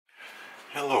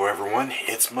everyone,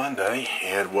 it's Monday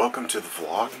and welcome to the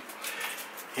vlog.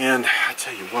 And I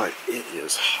tell you what, it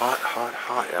is hot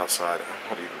outside. I'm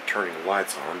not even turning the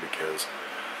lights on because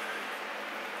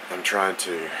I'm trying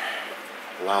to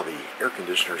allow the air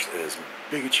conditioners as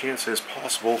big a chance as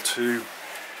possible to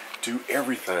do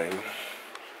everything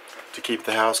to keep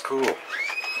the house cool.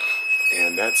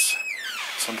 And that's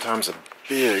sometimes a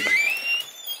big,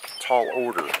 tall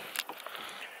order.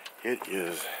 It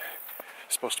is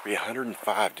supposed to be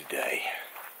 105 today.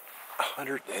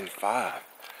 105.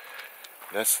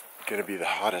 That's going to be the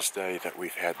hottest day that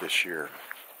we've had this year.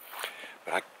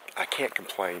 But I can't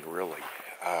complain, really.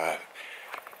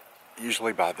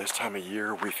 Usually by this time of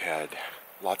year, we've had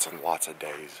lots and lots of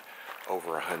days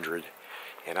over 100.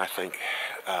 And I think,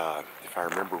 if I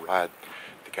remember right,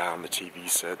 the guy on the TV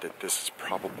said that this is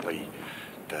probably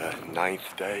the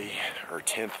 9th day or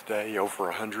 10th day over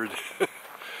 100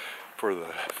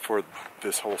 for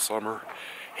this whole summer.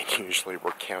 And usually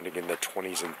we're counting in the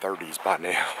 20s and 30s by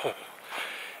now.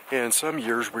 And some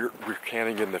years we're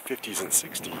counting in the 50s and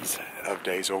 60s of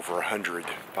days over 100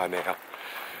 by now.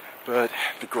 But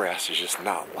the grass is just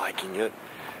not liking it.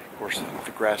 Of course,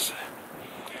 the grass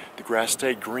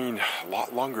stayed green a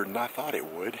lot longer than I thought it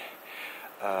would.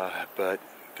 But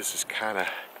this is kind of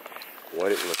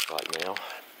what it looks like now.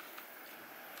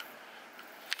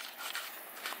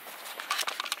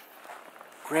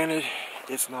 Granted,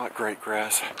 it's not great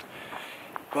grass,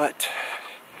 but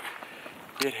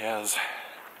it has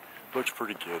looked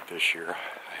pretty good this year,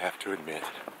 I have to admit.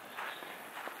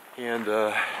 And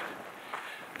the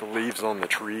leaves on the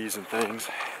trees and things,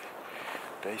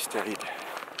 they stayed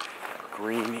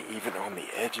green even on the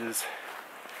edges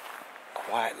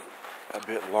quite a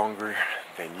bit longer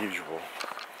than usual.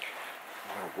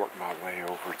 I'm going to work my way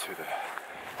over to the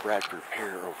Bradford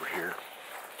pear over here,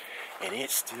 and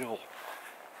it still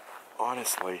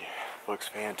honestly looks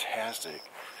fantastic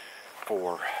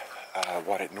for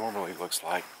what it normally looks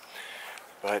like,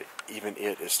 but even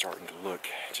it is starting to look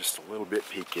just a little bit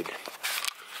peaked.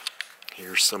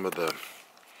 Here's some of the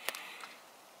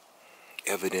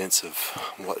evidence of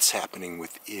what's happening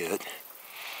with it.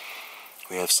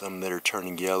 We have some that are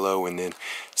turning yellow, and then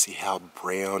see how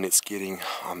brown it's getting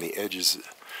on the edges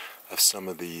of some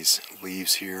of these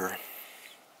leaves here.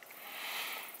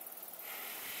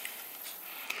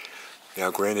 Now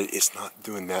granted, it's not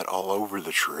doing that all over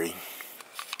the tree.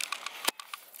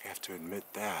 I have to admit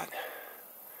that,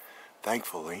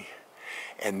 thankfully.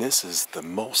 And this is the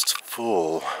most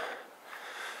full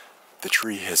the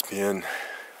tree has been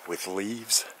with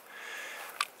leaves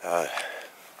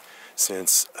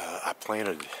since I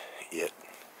planted it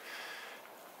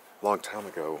a long time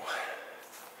ago.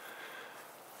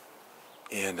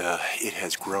 And it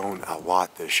has grown a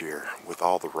lot this year with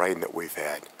all the rain that we've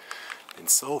had. And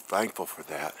so thankful for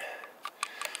that.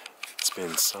 It's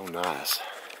been so nice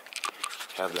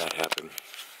to have that happen.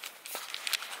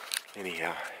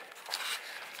 Anyhow,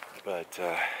 but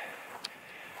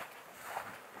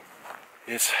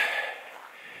it's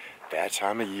that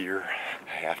time of year,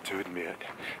 I have to admit.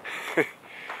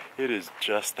 It is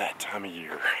just that time of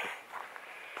year.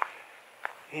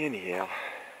 Anyhow,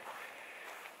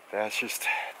 that's just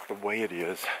the way it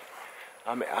is.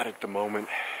 I'm out at the moment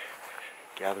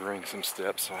gathering some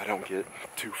steps so I don't get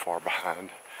too far behind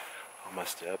on my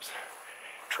steps.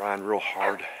 Trying real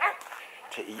hard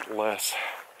to eat less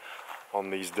on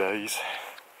these days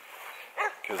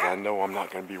because I know I'm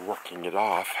not going to be working it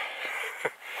off.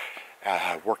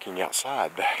 Working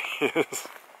outside, that is.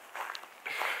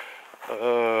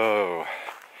 Oh,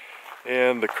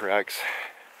 and the cracks,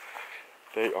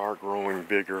 they are growing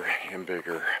bigger and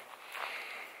bigger.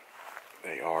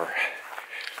 They are.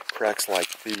 Cracks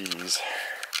like these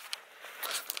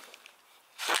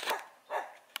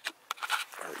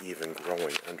are even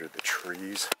growing under the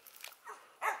trees.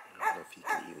 I don't know if you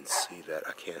can even see that.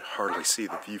 I can't hardly see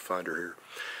the viewfinder here.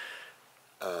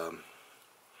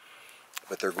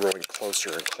 But they're growing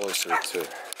closer and closer to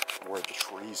where the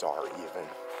trees are even,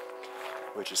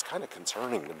 which is kind of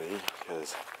concerning to me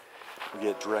because we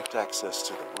get direct access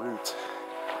to the roots,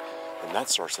 and that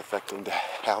starts affecting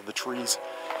how the trees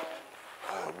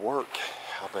work,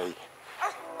 how they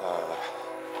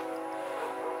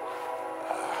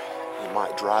you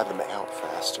might dry them out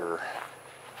faster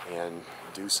and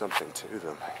do something to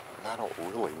them. And I don't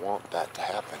really want that to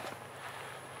happen.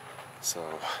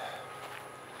 So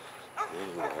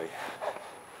anyway,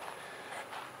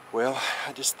 well,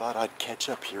 I just thought I'd catch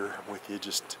up here with you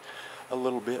just a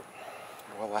little bit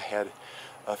while I had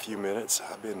a few minutes.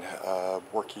 I've been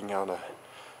working on a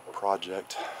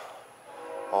project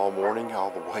all morning,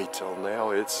 all the way till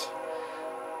now. It's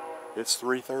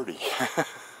 3:30.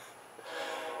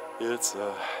 It's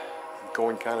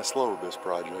going kind of slow, this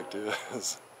project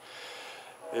is.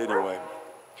 Anyway,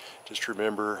 just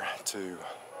remember to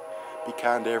be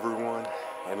kind to everyone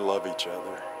and love each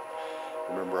other.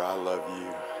 Remember, I love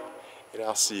you, and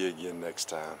I'll see you again next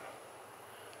time.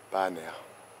 Bye now.